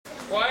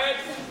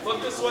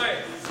Look this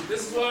way.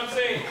 This is what I'm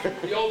seeing.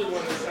 The older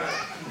one this time.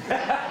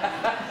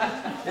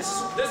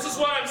 This is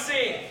what I'm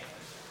seeing.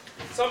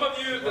 Some of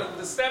you,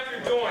 the step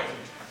you're doing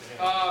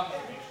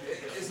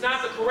is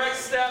not the correct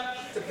step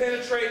to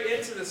penetrate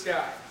into this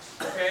guy.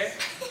 Okay?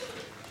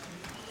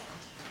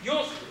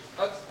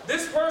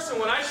 This person,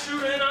 when I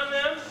shoot in on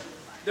them,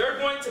 they're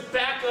going to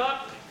back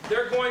up.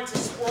 They're going to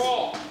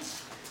sprawl.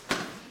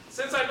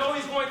 Since I know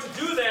he's going to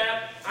do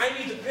that, I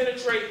need to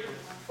penetrate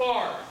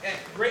far, at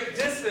great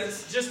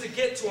distance, just to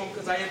get to him,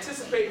 because I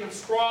anticipate him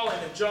sprawling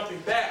and jumping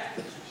back.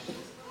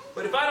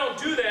 But if I don't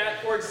do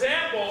that, for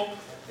example,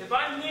 if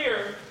I'm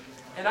here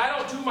and I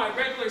don't do my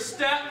regular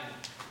step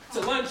to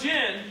lunge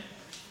in,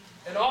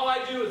 and all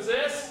I do is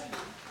this,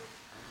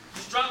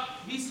 just drop,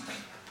 he's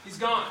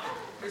gone.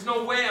 There's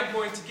no way I'm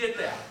going to get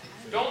that.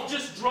 Don't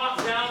just drop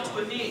down to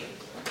the knee.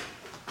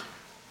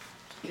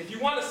 If you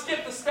want to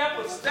skip the step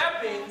of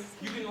stepping,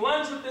 you can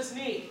lunge with this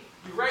knee.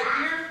 You're right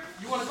here,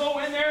 you want to go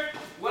in there.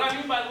 What I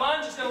mean by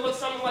lunge is going to look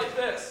something like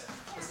this.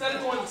 Instead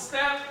of going to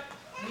step,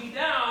 knee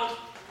down,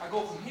 I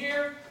go from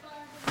here,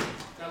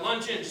 and I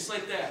lunge in just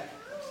like that.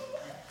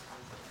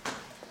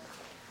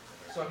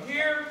 So I'm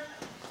here,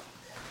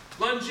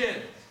 lunge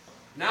in.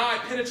 Now I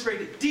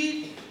penetrated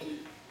deep.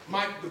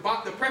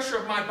 The pressure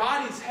of my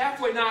body is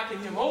halfway knocking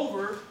him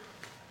over,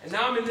 and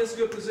now I'm in this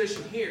good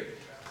position here.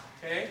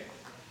 Okay?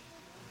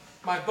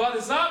 My butt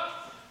is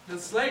up,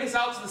 this leg is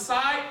out to the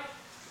side.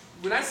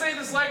 When I say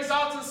this leg is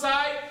out to the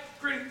side,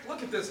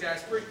 look at this,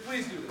 guys.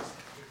 Please do this.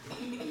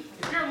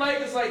 If your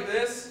leg is like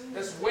this,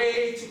 that's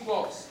way too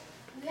close.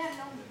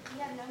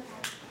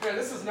 Yeah,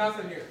 this is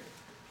nothing here.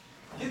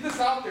 Get this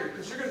out there,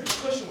 because you're going to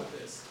be pushing with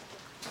this.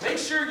 Make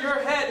sure your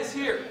head is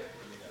here.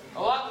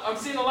 I'm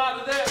seeing a lot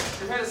of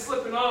this. Your head is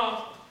slipping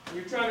off, and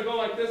you're trying to go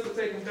like this to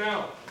take them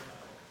down.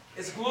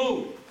 It's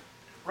glued.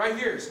 Right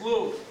here, it's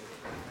glued.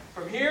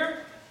 From here,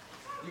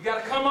 you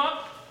got to come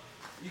up.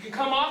 You can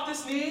come off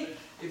this knee.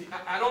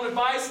 I don't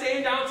advise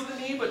staying down to the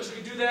knee, but you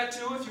can do that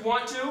too if you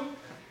want to.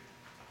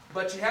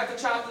 But you have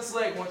to chop this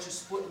leg once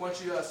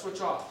you switch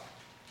off.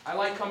 I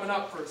like coming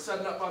up for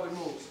setting up other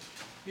moves.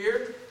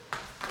 Here,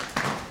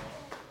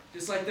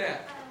 just like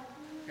that.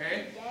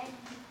 Okay?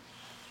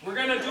 We're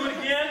going to do it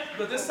again,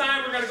 but this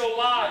time we're going to go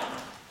live.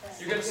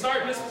 You're going to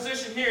start in this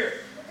position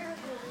here.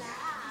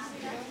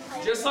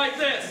 Just like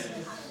this.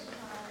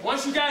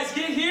 Once you guys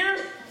get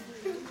here,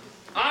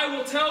 I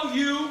will tell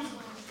you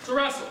to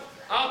wrestle.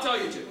 I'll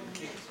tell you to.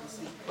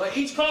 But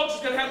each coach is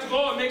going to have to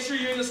go and make sure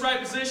you're in this right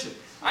position.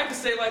 I can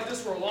stay like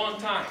this for a long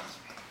time.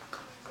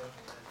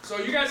 So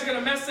you guys are going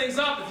to mess things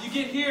up if you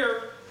get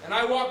here and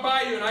I walk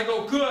by you and I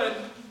go good,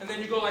 and then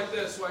you go like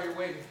this while you're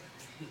waiting.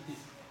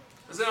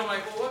 Because then I'm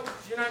like, well, what?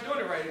 You're not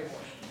doing it right anymore.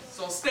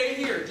 So stay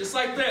here, just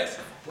like this.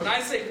 When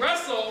I say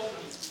wrestle,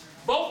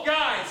 both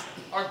guys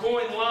are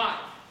going live.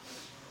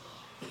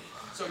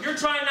 So you're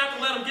trying not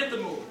to let them get the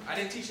move. I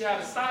didn't teach you how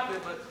to stop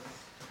it, but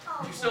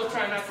you're still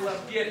trying not to let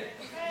them get it.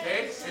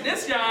 Okay? And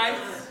this guy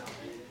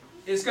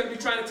is going to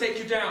be trying to take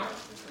you down.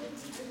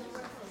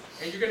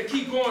 And you're going to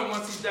keep going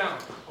once he's down.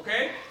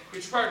 Okay?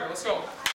 Get your partner. Let's go.